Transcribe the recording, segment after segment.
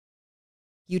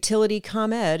Utility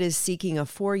ComEd is seeking a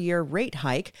 4-year rate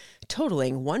hike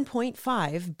totaling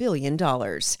 $1.5 billion.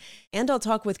 And I'll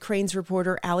talk with Crain's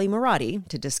reporter Ali Marati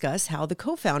to discuss how the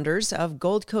co-founders of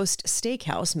Gold Coast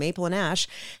Steakhouse, Maple and Ash,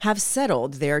 have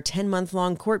settled their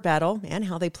 10-month-long court battle and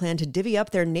how they plan to divvy up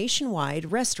their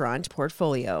nationwide restaurant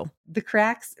portfolio. The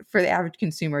cracks for the average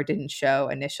consumer didn't show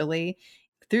initially.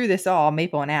 Through this all,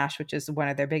 Maple and Ash, which is one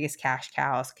of their biggest cash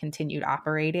cows, continued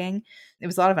operating. It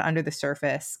was a lot of under the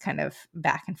surface kind of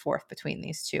back and forth between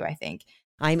these two, I think.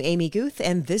 I'm Amy Guth,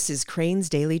 and this is Crain's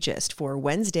Daily Gist for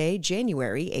Wednesday,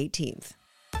 January 18th.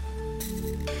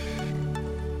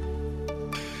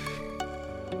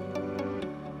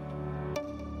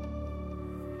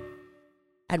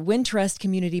 At Wintrust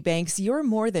Community Banks, you're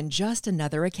more than just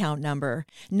another account number.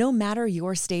 No matter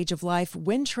your stage of life,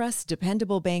 Wintrust's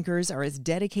dependable bankers are as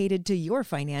dedicated to your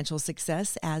financial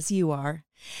success as you are.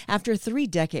 After 3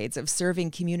 decades of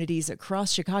serving communities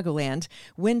across Chicagoland,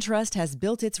 Wintrust has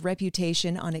built its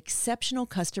reputation on exceptional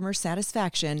customer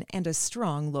satisfaction and a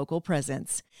strong local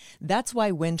presence. That's why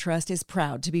Wintrust is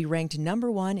proud to be ranked number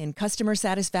 1 in customer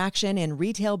satisfaction in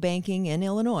retail banking in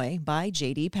Illinois by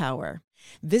J.D. Power.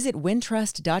 Visit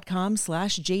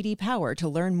wintrust.com/JD Power to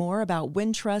learn more about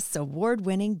Wintrust's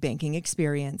award-winning banking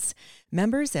experience.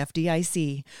 Members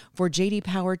FDIC. For JD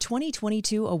Power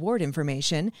 2022 award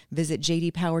information, visit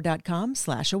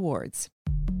jdpower.com/awards.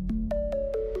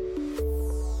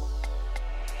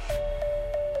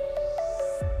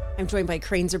 I'm joined by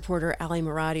Crain's reporter Ali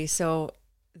Marati. So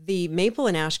the Maple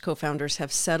and Ash co-founders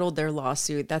have settled their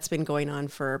lawsuit. That's been going on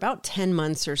for about 10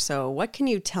 months or so. What can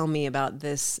you tell me about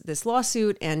this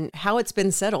lawsuit and how it's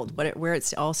been settled, where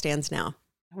it all stands now?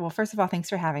 Well, first of all, thanks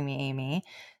for having me, Amy.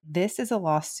 This is a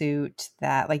lawsuit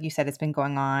that, like you said, it's been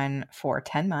going on for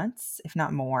 10 months, if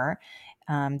not more.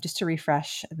 Just to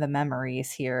refresh the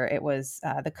memories here, it was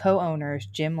the co-owners,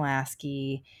 Jim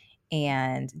Lasky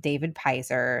and David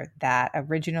Pizer, that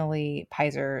originally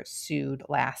Pizer sued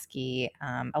Lasky,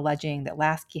 alleging that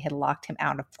Lasky had locked him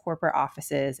out of corporate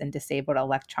offices and disabled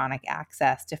electronic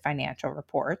access to financial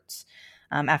reports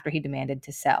after he demanded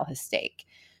to sell his stake.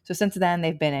 So since then,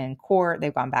 they've been in court.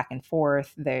 They've gone back and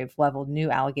forth. They've leveled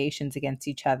new allegations against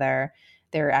each other.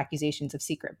 There are accusations of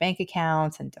secret bank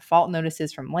accounts and default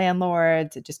notices from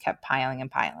landlords. It just kept piling and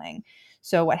piling.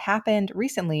 So what happened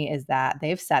recently is that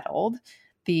they've settled.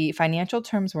 The financial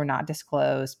terms were not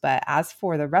disclosed, but as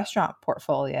for the restaurant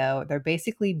portfolio, they're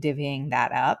basically divvying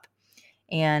that up.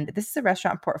 And this is a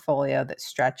restaurant portfolio that's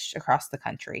stretched across the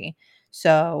country.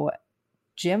 So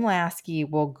Jim Lasky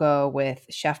will go with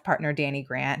chef partner Danny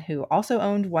Grant, who also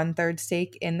owned 1/3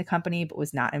 stake in the company but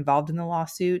was not involved in the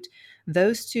lawsuit.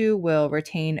 Those two will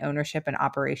retain ownership and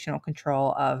operational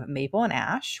control of Maple and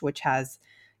Ash, which has,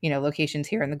 locations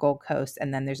here in the Gold Coast,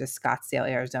 and then there's a Scottsdale,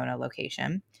 Arizona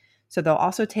location. So they'll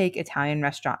also take Italian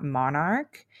restaurant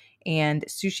Monarch and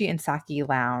sushi and sake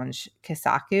lounge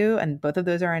Kisaku, and both of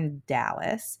those are in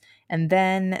Dallas. And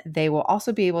then they will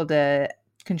also be able to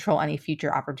control any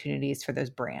future opportunities for those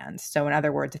brands. So in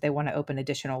other words, if they want to open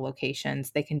additional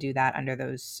locations, they can do that under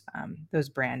those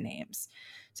brand names.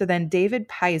 So then David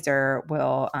Pizer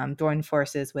will join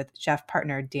forces with chef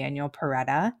partner Daniel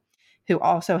Peretta, who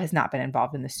also has not been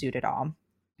involved in the suit at all.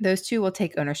 Those two will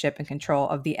take ownership and control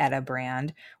of the Etta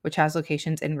brand, which has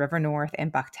locations in River North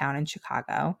and Bucktown in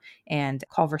Chicago and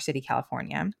Culver City,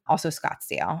 California, also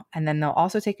Scottsdale. And then they'll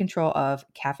also take control of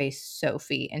Cafe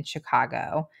Sophie in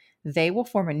Chicago. They will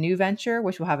form a new venture,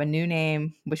 which will have a new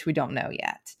name, which we don't know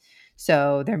yet.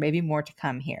 So there may be more to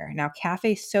come here. Now,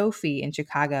 Cafe Sophie in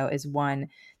Chicago is one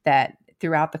that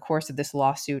throughout the course of this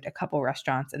lawsuit, a couple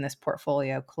restaurants in this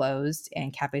portfolio closed,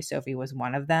 and Cafe Sophie was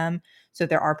one of them. So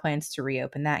there are plans to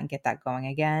reopen that and get that going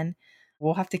again.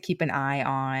 We'll have to keep an eye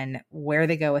on where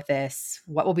they go with this.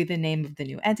 What will be the name of the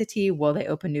new entity? Will they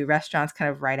open new restaurants kind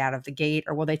of right out of the gate,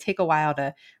 or will they take a while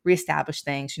to reestablish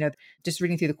things? Just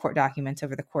reading through the court documents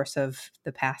over the course of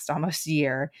the past almost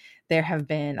year, there have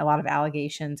been a lot of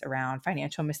allegations around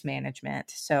financial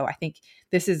mismanagement. So I think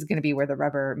this is going to be where the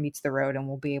rubber meets the road, and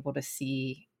we'll be able to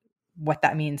see what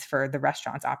that means for the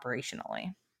restaurants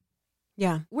operationally.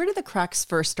 Yeah. Where did the cracks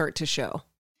first start to show?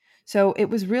 So it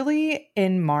was really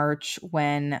in March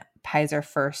when Pizer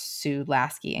first sued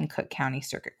Lasky in Cook County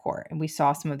Circuit Court. And we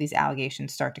saw some of these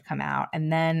allegations start to come out.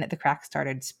 And then the cracks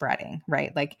started spreading,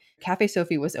 right? Like Cafe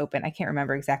Sophie was open. I can't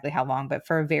remember exactly how long, but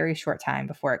for a very short time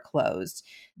before it closed.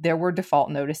 There were default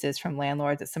notices from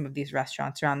landlords at some of these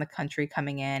restaurants around the country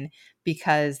coming in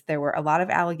because there were a lot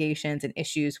of allegations and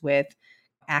issues with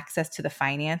access to the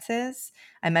finances.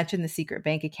 I mentioned the secret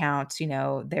bank accounts.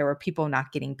 There were people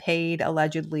not getting paid,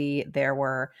 allegedly. There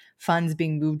were funds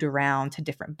being moved around to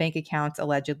different bank accounts,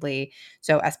 allegedly.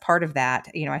 So as part of that,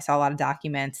 I saw a lot of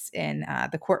documents in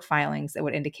the court filings that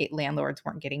would indicate landlords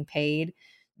weren't getting paid.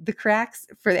 The cracks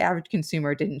for the average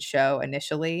consumer didn't show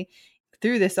initially.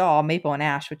 Through this all, Maple and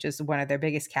Ash, which is one of their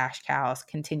biggest cash cows,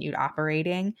 continued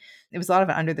operating. It was a lot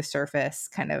of under the surface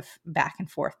kind of back and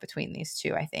forth between these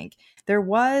two, I think. There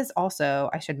was also,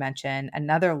 I should mention,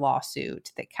 another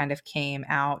lawsuit that kind of came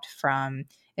out from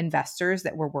investors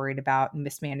that were worried about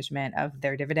mismanagement of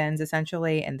their dividends,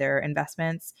 essentially, and their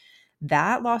investments.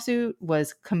 That lawsuit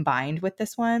was combined with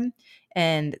this one,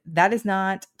 and that is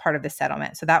not part of the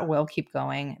settlement. So that will keep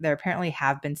going. There apparently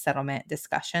have been settlement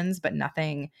discussions, but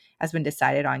nothing has been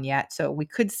decided on yet. So we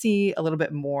could see a little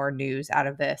bit more news out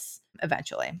of this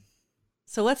eventually.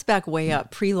 So let's back way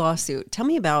up pre-lawsuit. Tell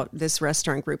me about this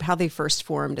restaurant group, how they first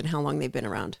formed and how long they've been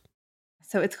around.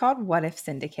 So it's called What If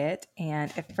Syndicate,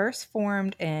 and it first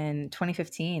formed in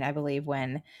 2015, I believe,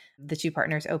 when the two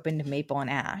partners opened Maple and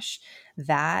Ash.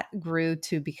 That grew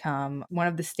to become one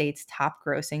of the state's top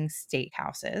grossing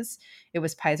steakhouses. It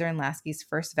was Pizer and Lasky's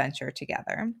first venture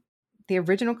together. The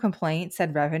original complaint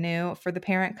said revenue for the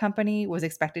parent company was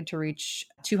expected to reach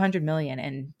 $200 million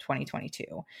in 2022.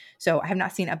 So I have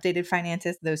not seen updated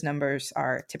finances. Those numbers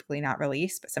are typically not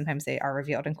released, but sometimes they are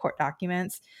revealed in court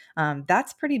documents.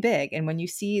 That's pretty big. And when you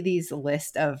see these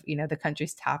lists of, the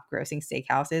country's top grossing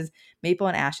steakhouses, Maple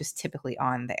and Ash is typically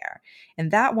on there. And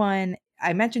that one,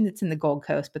 I mentioned it's in the Gold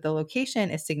Coast, but the location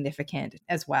is significant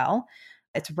as well.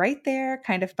 It's right there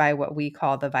kind of by what we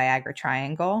call the Viagra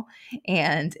Triangle.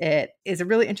 And it is a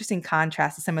really interesting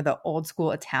contrast to some of the old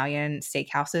school Italian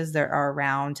steakhouses that are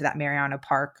around that Mariana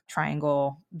Park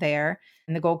Triangle there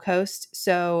in the Gold Coast.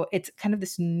 So it's kind of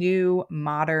this new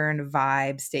modern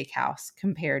vibe steakhouse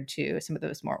compared to some of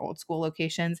those more old school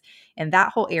locations. And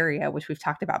that whole area, which we've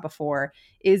talked about before,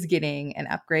 is getting an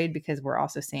upgrade because we're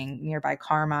also seeing nearby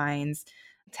Carmine's,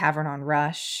 Tavern on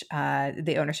Rush.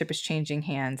 The ownership is changing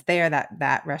hands there.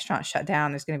 That restaurant shut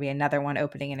down. There's going to be another one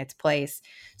opening in its place.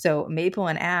 So Maple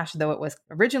and Ash, though it was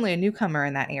originally a newcomer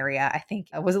in that area, I think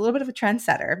was a little bit of a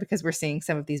trendsetter because we're seeing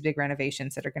some of these big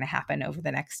renovations that are going to happen over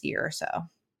the next year or so.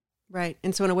 Right.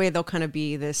 And so in a way, they'll kind of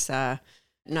be this,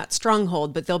 not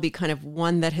stronghold, but they'll be kind of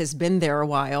one that has been there a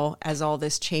while as all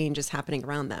this change is happening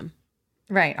around them.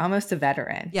 Right. Almost a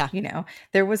veteran. Yeah.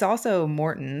 There was also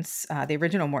Morton's. The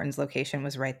original Morton's location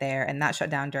was right there, and that shut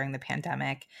down during the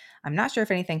pandemic. I'm not sure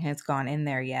if anything has gone in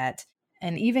there yet.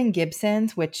 And even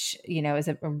Gibson's, which, is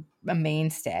a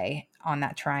mainstay on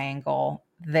that triangle,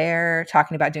 they're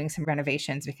talking about doing some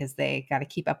renovations because they got to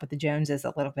keep up with the Joneses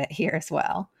a little bit here as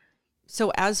well.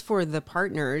 So as for the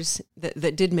partners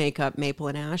that did make up Maple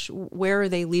and Ash, where are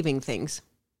they leaving things?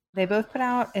 They both put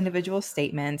out individual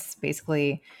statements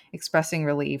basically expressing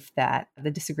relief that the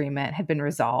disagreement had been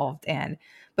resolved. And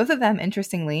both of them,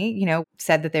 interestingly,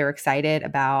 said that they were excited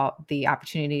about the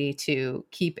opportunity to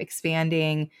keep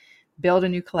expanding, build a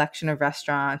new collection of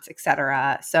restaurants, et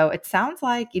cetera. So it sounds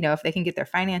like, if they can get their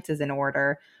finances in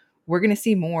order, we're going to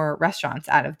see more restaurants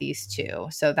out of these two.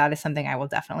 So that is something I will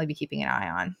definitely be keeping an eye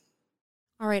on.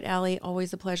 All right, Allie,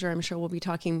 always a pleasure. I'm sure we'll be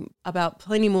talking about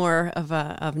plenty more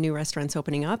of new restaurants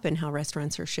opening up and how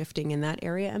restaurants are shifting in that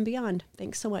area and beyond.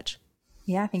 Thanks so much.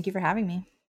 Yeah, thank you for having me.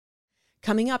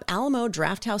 Coming up, Alamo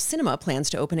Drafthouse Cinema plans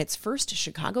to open its first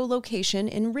Chicago location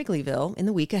in Wrigleyville in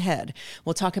the week ahead.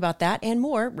 We'll talk about that and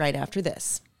more right after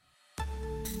this.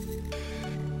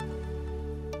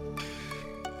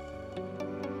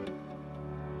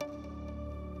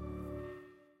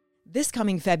 This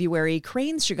coming February,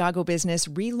 Crane's Chicago business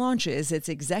relaunches its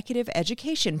executive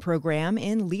education program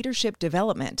in leadership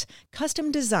development, custom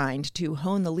designed to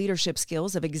hone the leadership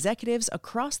skills of executives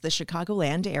across the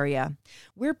Chicagoland area.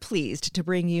 We're pleased to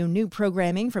bring you new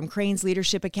programming from Crane's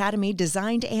Leadership Academy,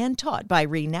 designed and taught by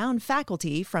renowned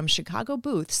faculty from Chicago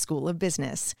Booth School of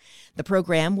Business. The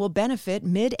program will benefit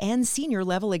mid- and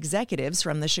senior-level executives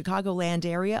from the Chicagoland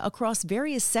area across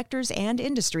various sectors and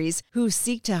industries who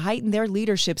seek to heighten their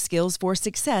leadership skills for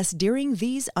success during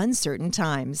these uncertain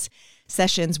times.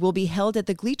 Sessions will be held at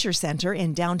the Gleacher Center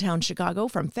in downtown Chicago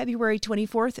from February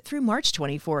 24th through March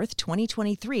 24th,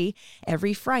 2023,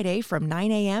 every Friday from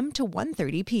 9 a.m. to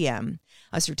 1:30 p.m.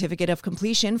 A certificate of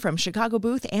completion from Chicago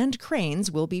Booth and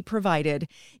Cranes will be provided.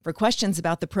 For questions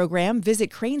about the program,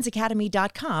 visit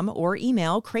cranesacademy.com or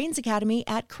email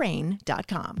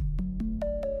cranesacademy@crane.com.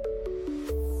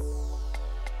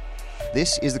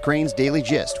 This is the Cranes Daily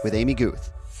Gist with Amy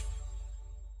Guth.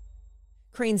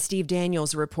 Crane's Steve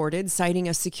Daniels reported, citing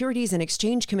a Securities and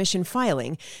Exchange Commission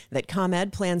filing, that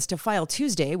ComEd plans to file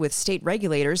Tuesday with state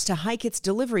regulators to hike its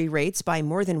delivery rates by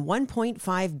more than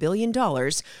 $1.5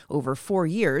 billion over 4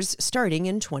 years, starting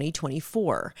in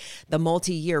 2024. The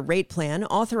multi-year rate plan,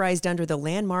 authorized under the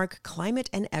landmark Climate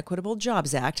and Equitable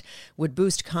Jobs Act, would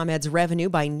boost ComEd's revenue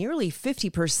by nearly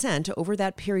 50% over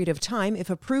that period of time if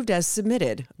approved as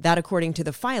submitted. That according to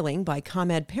the filing by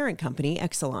ComEd parent company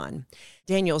Exelon.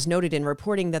 Daniels noted in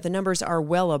reporting that the numbers are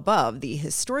well above the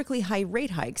historically high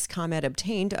rate hikes ComEd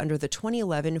obtained under the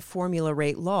 2011 formula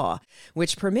rate law,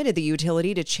 which permitted the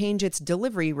utility to change its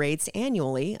delivery rates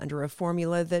annually under a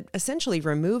formula that essentially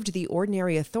removed the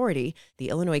ordinary authority the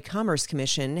Illinois Commerce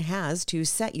Commission has to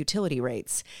set utility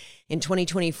rates. In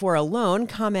 2024 alone,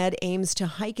 ComEd aims to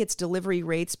hike its delivery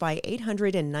rates by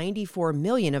 $894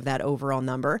 million of that overall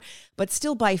number, but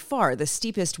still by far the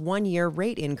steepest one-year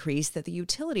rate increase that the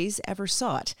utilities ever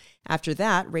sought. After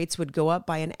that, rates would go up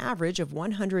by an average of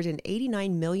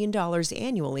 $189 million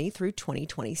annually through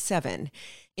 2027.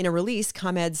 In a release,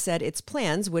 ComEd said its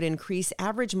plans would increase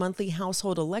average monthly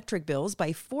household electric bills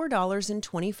by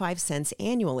 $4.25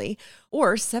 annually,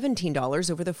 or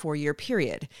 $17 over the 4-year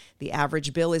period. The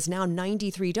average bill is now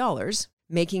 $93,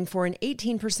 making for an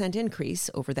 18% increase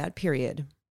over that period.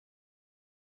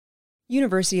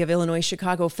 University of Illinois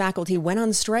Chicago faculty went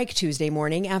on strike Tuesday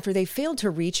morning after they failed to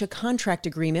reach a contract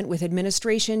agreement with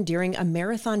administration during a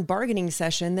marathon bargaining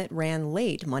session that ran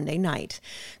late Monday night.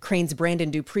 Crane's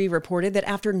Brandon Dupree reported that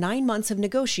after 9 months of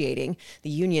negotiating, the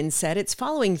union said it's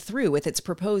following through with its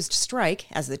proposed strike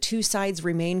as the two sides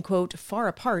remain, quote, far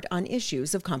apart on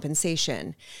issues of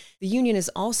compensation. The union is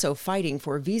also fighting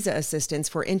for visa assistance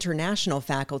for international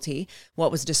faculty,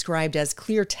 what was described as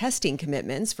clear testing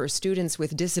commitments for students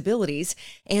with disabilities,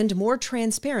 and more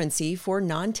transparency for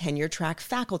non-tenure track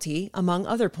faculty, among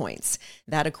other points.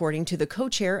 That according to the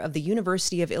co-chair of the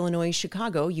University of Illinois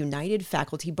Chicago United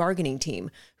Faculty Bargaining Team,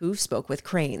 who spoke with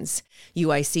Cranes.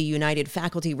 UIC United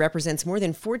Faculty represents more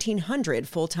than 1,400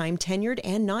 full-time tenured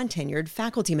and non-tenured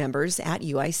faculty members at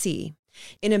UIC.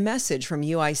 In a message from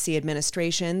UIC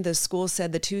administration, the school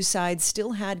said the two sides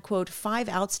still had, quote, 5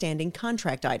 outstanding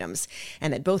contract items,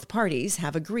 and that both parties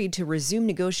have agreed to resume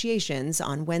negotiations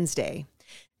on Wednesday.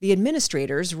 The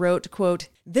administrators wrote, quote,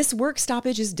 "This work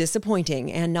stoppage is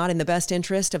disappointing and not in the best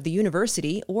interest of the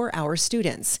university or our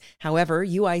students. However,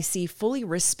 UIC fully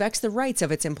respects the rights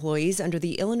of its employees under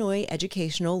the Illinois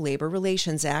Educational Labor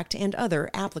Relations Act and other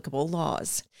applicable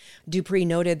laws." Dupree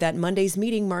noted that Monday's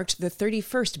meeting marked the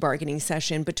 31st bargaining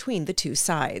session between the two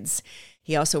sides.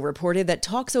 He also reported that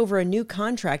talks over a new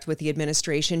contract with the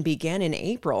administration began in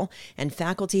April, and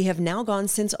faculty have now gone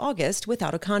since August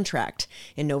without a contract.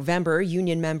 In November,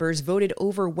 union members voted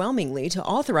overwhelmingly to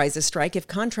authorize a strike if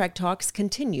contract talks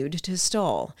continued to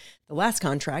stall. The last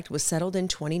contract was settled in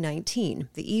 2019,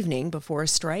 the evening before a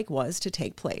strike was to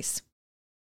take place.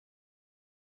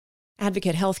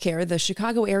 Advocate Healthcare, the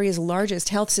Chicago area's largest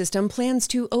health system, plans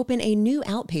to open a new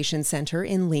outpatient center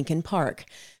in Lincoln Park.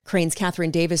 Crane's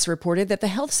Catherine Davis reported that the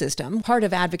health system, part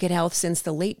of Advocate Health since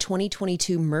the late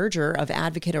 2022 merger of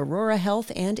Advocate Aurora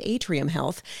Health and Atrium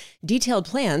Health, detailed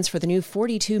plans for the new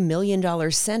 $42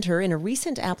 million center in a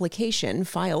recent application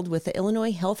filed with the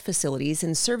Illinois Health Facilities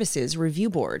and Services Review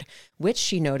Board, which,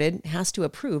 she noted, has to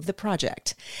approve the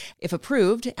project. If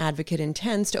approved, Advocate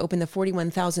intends to open the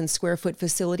 41,000 square foot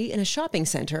facility in a shopping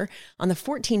center on the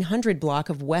 1400 block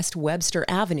of West Webster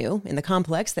Avenue in the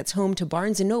complex that's home to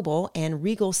Barnes & Noble and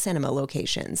Regal Cinema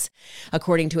locations.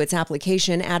 According to its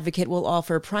application, Advocate will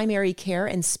offer primary care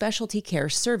and specialty care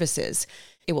services.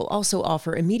 It will also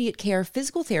offer immediate care,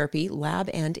 physical therapy, lab,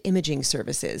 and imaging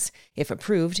services. If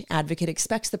approved, Advocate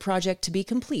expects the project to be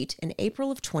complete in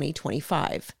April of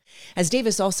 2025. As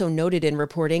Davis also noted in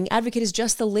reporting, Advocate is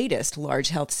just the latest large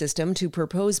health system to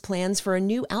propose plans for a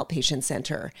new outpatient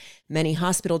center. Many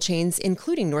hospital chains,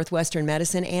 including Northwestern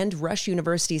Medicine and Rush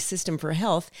University's System for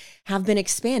Health, have been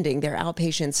expanding their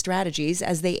outpatient strategies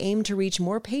as they aim to reach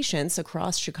more patients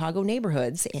across Chicago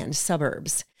neighborhoods and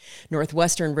suburbs.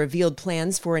 Northwestern revealed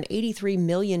plans for an $83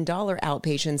 million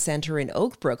outpatient center in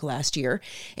Oak Brook last year,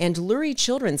 and Lurie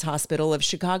Children's Hospital of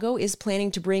Chicago is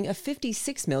planning to bring a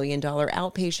 $56 million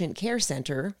outpatient care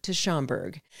center to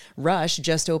Schaumburg. Rush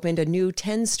just opened a new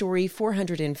 10-story,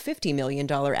 $450 million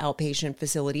outpatient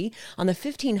facility on the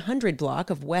 1500 block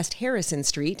of West Harrison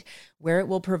Street, where it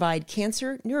will provide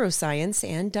cancer, neuroscience,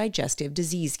 and digestive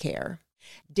disease care.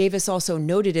 Davis also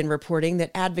noted in reporting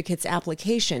that Advocate's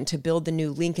application to build the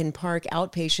new Lincoln Park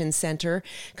Outpatient Center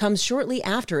comes shortly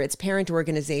after its parent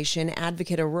organization,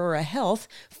 Advocate Aurora Health,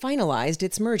 finalized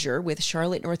its merger with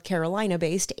Charlotte, North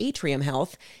Carolina-based Atrium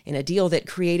Health in a deal that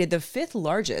created the fifth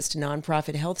largest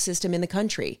nonprofit health system in the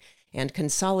country and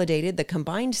consolidated the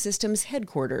combined system's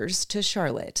headquarters to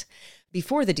Charlotte.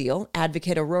 Before the deal,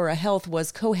 Advocate Aurora Health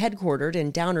was co-headquartered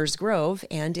in Downers Grove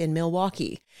and in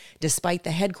Milwaukee. Despite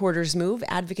the headquarters move,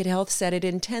 Advocate Health said it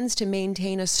intends to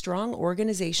maintain a strong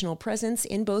organizational presence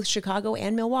in both Chicago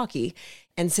and Milwaukee,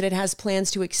 and said it has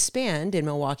plans to expand in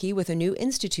Milwaukee with a new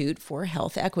Institute for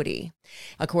Health Equity.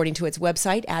 According to its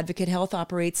website, Advocate Health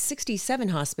operates 67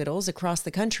 hospitals across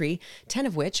the country, 10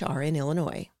 of which are in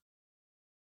Illinois.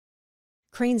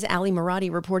 Crain's Ali Maradi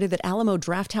reported that Alamo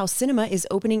Drafthouse Cinema is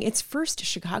opening its first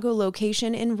Chicago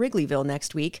location in Wrigleyville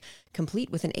next week, complete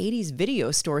with an 80s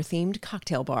video store-themed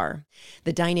cocktail bar.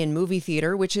 The dine-in movie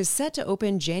theater, which is set to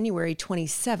open January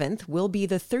 27th, will be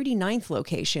the 39th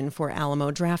location for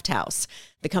Alamo Drafthouse.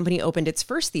 The company opened its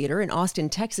first theater in Austin,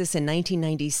 Texas in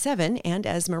 1997 and,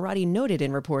 as Maradi noted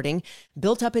in reporting,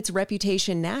 built up its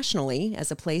reputation nationally as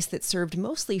a place that served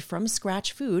mostly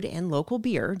from-scratch food and local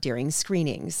beer during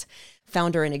screenings.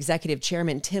 Founder and executive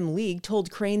chairman Tim League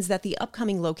told Crain's that the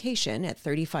upcoming location at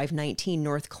 3519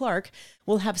 North Clark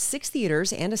will have 6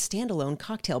 theaters and a standalone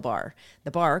cocktail bar.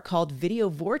 The bar, called Video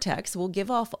Vortex, will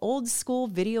give off old-school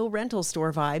video rental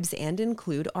store vibes and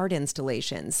include art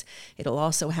installations. It'll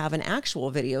also have an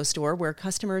actual video store where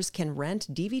customers can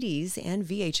rent DVDs and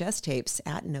VHS tapes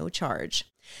at no charge.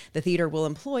 The theater will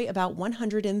employ about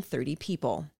 130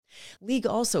 people. League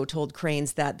also told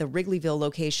Crain's that the Wrigleyville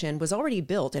location was already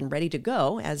built and ready to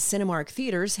go, as Cinemark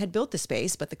Theaters had built the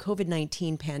space, but the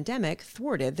COVID-19 pandemic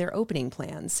thwarted their opening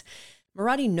plans.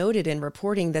 Maradi noted in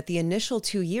reporting that the initial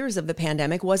 2 years of the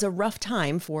pandemic was a rough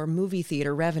time for movie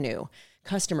theater revenue.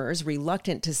 Customers,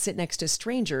 reluctant to sit next to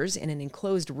strangers in an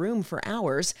enclosed room for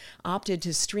hours, opted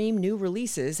to stream new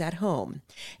releases at home.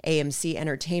 AMC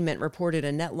Entertainment reported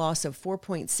a net loss of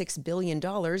 $4.6 billion in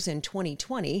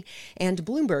 2020, and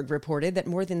Bloomberg reported that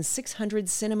more than 600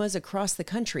 cinemas across the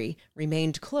country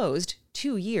remained closed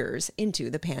 2 years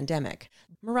into the pandemic.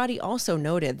 Maradi also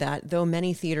noted that though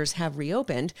many theaters have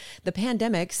reopened, the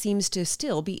pandemic seems to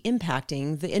still be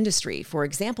impacting the industry. For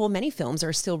example, many films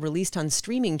are still released on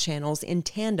streaming channels in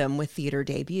tandem with theater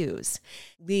debuts.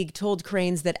 League told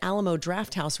Crain's that Alamo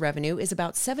Drafthouse revenue is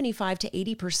about 75 to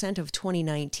 80% of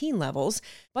 2019 levels,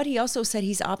 but he also said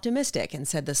he's optimistic and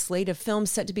said the slate of films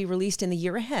set to be released in the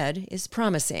year ahead is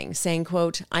promising, saying,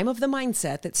 quote, "I'm of the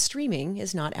mindset that streaming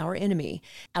is not our enemy.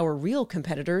 Our real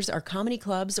competitors are comedy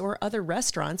clubs or other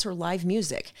restaurants or live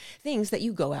music, things that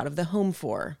you go out of the home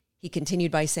for." He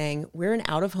continued by saying, "We're an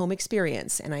out-of-home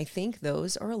experience, and I think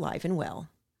those are alive and well."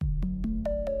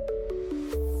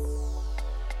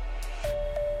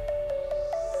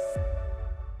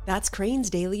 That's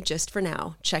Crain's Daily Gist for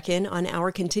now. Check in on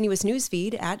our continuous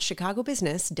newsfeed at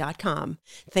chicagobusiness.com.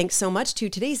 Thanks so much to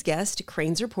today's guest,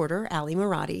 Crain's reporter Ali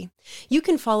Maradi. You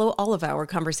can follow all of our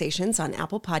conversations on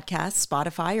Apple Podcasts,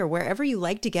 Spotify, or wherever you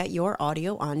like to get your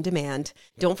audio on demand.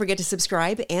 Don't forget to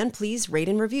subscribe and please rate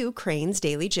and review Crain's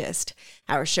Daily Gist.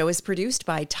 Our show is produced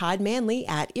by Todd Manley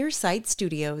at Earsight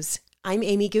Studios. I'm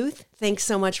Amy Guth. Thanks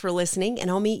so much for listening, and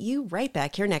I'll meet you right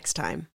back here next time.